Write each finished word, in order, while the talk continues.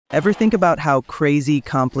Ever think about how crazy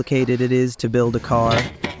complicated it is to build a car?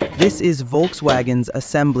 This is Volkswagen's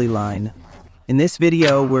assembly line. In this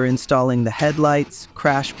video, we're installing the headlights,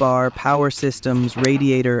 crash bar, power systems,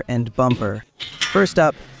 radiator, and bumper. First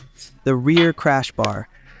up, the rear crash bar.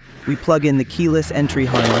 We plug in the keyless entry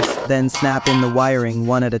harness, then snap in the wiring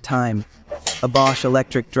one at a time. A Bosch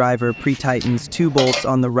electric driver pre-tightens 2 bolts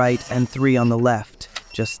on the right and 3 on the left.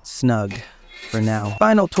 Just snug. For now.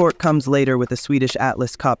 Final torque comes later with a Swedish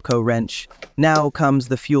Atlas Copco wrench. Now comes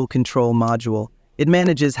the fuel control module. It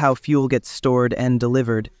manages how fuel gets stored and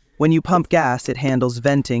delivered. When you pump gas, it handles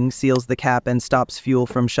venting, seals the cap, and stops fuel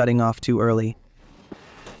from shutting off too early.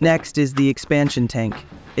 Next is the expansion tank.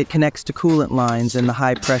 It connects to coolant lines and the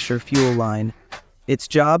high-pressure fuel line. Its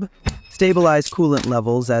job? Stabilize coolant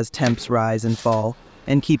levels as temps rise and fall,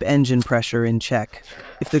 and keep engine pressure in check.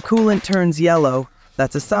 If the coolant turns yellow,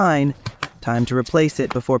 that's a sign. Time to replace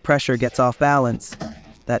it before pressure gets off balance.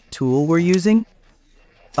 That tool we're using?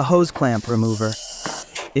 A hose clamp remover.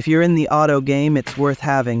 If you're in the auto game, it's worth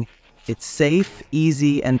having. It's safe,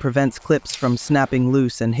 easy, and prevents clips from snapping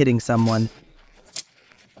loose and hitting someone.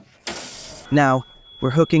 Now, we're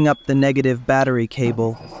hooking up the negative battery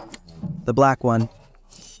cable, the black one.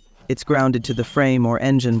 It's grounded to the frame or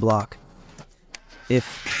engine block.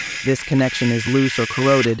 If this connection is loose or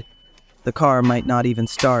corroded, the car might not even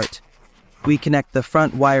start. We connect the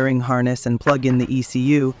front wiring harness and plug in the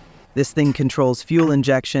ECU. This thing controls fuel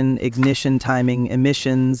injection, ignition timing,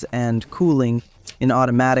 emissions, and cooling. In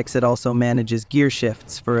automatics, it also manages gear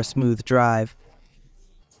shifts for a smooth drive.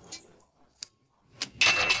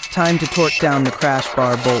 Time to torque down the crash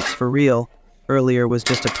bar bolts for real. Earlier was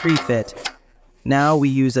just a pre-fit. Now we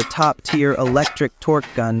use a top-tier electric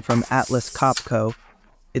torque gun from Atlas Copco.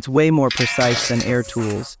 It's way more precise than air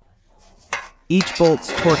tools. Each bolt's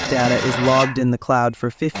torque data is logged in the cloud for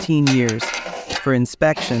 15 years for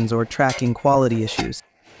inspections or tracking quality issues.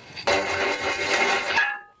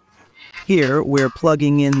 Here, we're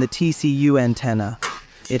plugging in the TCU antenna.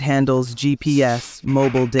 It handles GPS,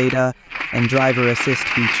 mobile data, and driver assist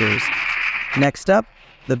features. Next up,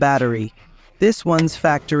 the battery. This one's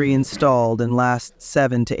factory installed and lasts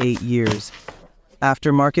 7 to 8 years.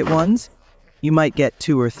 Aftermarket ones? You might get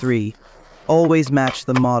 2 or 3. Always match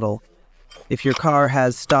the model. If your car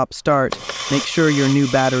has stop-start, make sure your new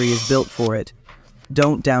battery is built for it.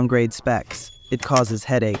 Don't downgrade specs. It causes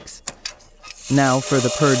headaches. Now for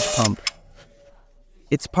the purge pump.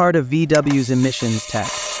 It's part of VW's emissions tech.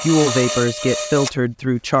 Fuel vapors get filtered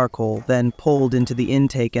through charcoal, then pulled into the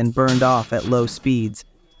intake and burned off at low speeds.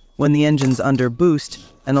 When the engine's under boost,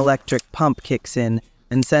 an electric pump kicks in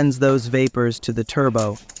and sends those vapors to the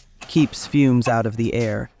turbo. Keeps fumes out of the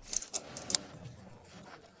air.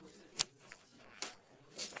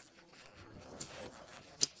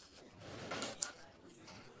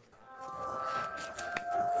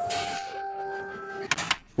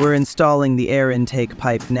 We're installing the air intake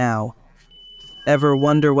pipe now. Ever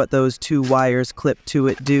wonder what those 2 wires clipped to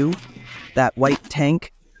it do? That white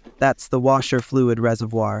tank? That's the washer fluid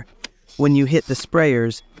reservoir. When you hit the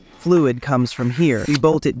sprayers, fluid comes from here. We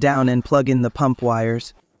bolt it down and plug in the pump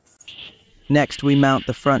wires. Next, we mount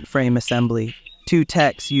the front frame assembly. 2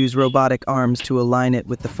 techs use robotic arms to align it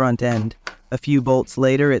with the front end. A few bolts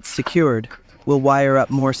later, it's secured. We'll wire up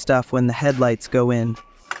more stuff when the headlights go in.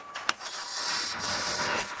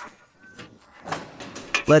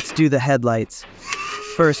 Let's do the headlights.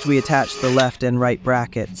 First, we attach the left and right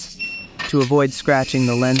brackets. To avoid scratching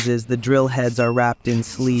the lenses, the drill heads are wrapped in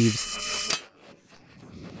sleeves.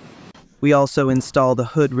 We also install the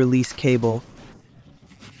hood release cable.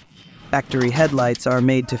 Factory headlights are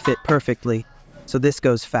made to fit perfectly, so this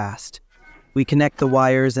goes fast. We connect the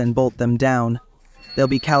wires and bolt them down. They'll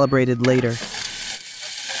be calibrated later.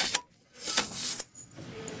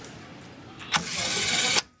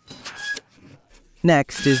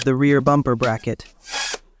 Next is the rear bumper bracket.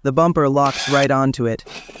 The bumper locks right onto it,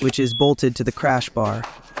 which is bolted to the crash bar.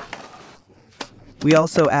 We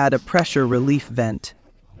also add a pressure relief vent.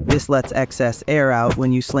 This lets excess air out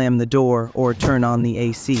when you slam the door or turn on the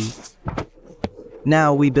AC.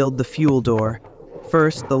 Now we build the fuel door.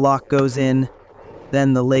 First, the lock goes in,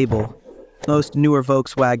 then the label. Most newer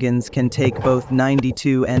Volkswagens can take both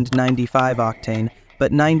 92 and 95 octane,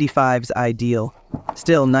 but 95's ideal.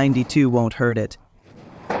 Still, 92 won't hurt it.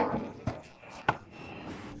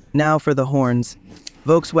 Now for the horns.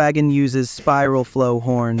 Volkswagen uses spiral flow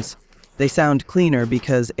horns. They sound cleaner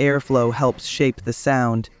because airflow helps shape the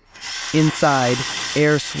sound. Inside,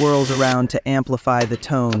 air swirls around to amplify the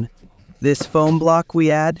tone. This foam block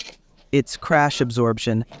we add, it's crash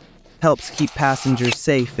absorption. Helps keep passengers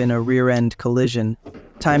safe in a rear-end collision.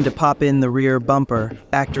 Time to pop in the rear bumper.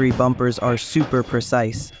 Factory bumpers are super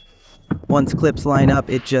precise. Once clips line up,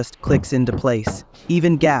 it just clicks into place.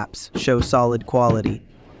 Even gaps show solid quality.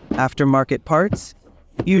 Aftermarket parts?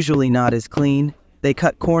 Usually not as clean. They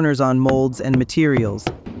cut corners on molds and materials.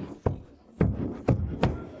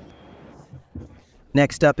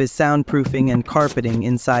 Next up is soundproofing and carpeting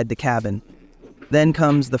inside the cabin. Then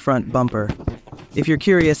comes the front bumper. If you're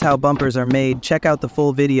curious how bumpers are made, check out the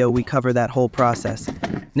full video. We cover that whole process.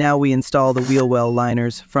 Now we install the wheel well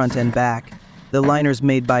liners, front and back. The liners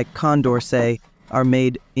made by Condorcet are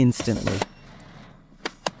made instantly.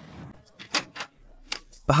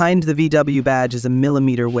 Behind the VW badge is a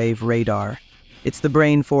millimeter wave radar. It's the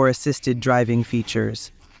brain for assisted driving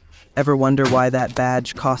features. Ever wonder why that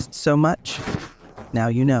badge costs so much? Now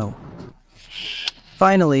you know.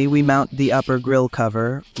 Finally, we mount the upper grille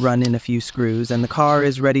cover, run in a few screws, and the car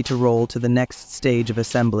is ready to roll to the next stage of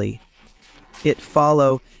assembly. Hit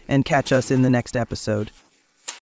follow and catch us in the next episode.